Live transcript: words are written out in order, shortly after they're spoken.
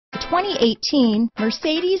2018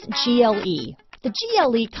 Mercedes GLE. The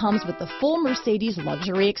GLE comes with the full Mercedes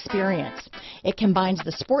luxury experience. It combines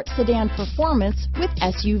the sports sedan performance with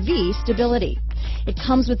SUV stability. It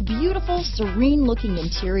comes with beautiful, serene-looking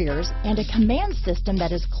interiors and a command system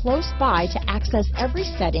that is close by to access every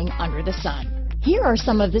setting under the sun. Here are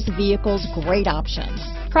some of this vehicle's great options: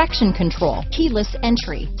 traction control, keyless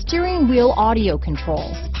entry, steering wheel audio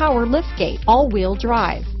controls, power liftgate, all-wheel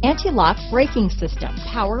drive, anti-lock braking system,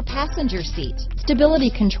 power passenger seat, stability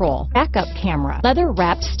control, backup camera,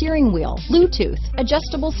 leather-wrapped steering wheel, Bluetooth,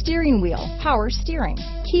 adjustable steering wheel, power steering,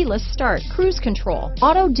 keyless start, cruise control,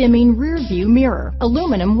 auto-dimming rear-view mirror,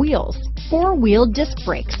 aluminum wheels, four-wheel disc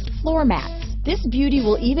brakes, floor mats. This beauty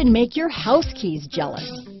will even make your house keys jealous.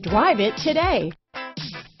 Drive it today.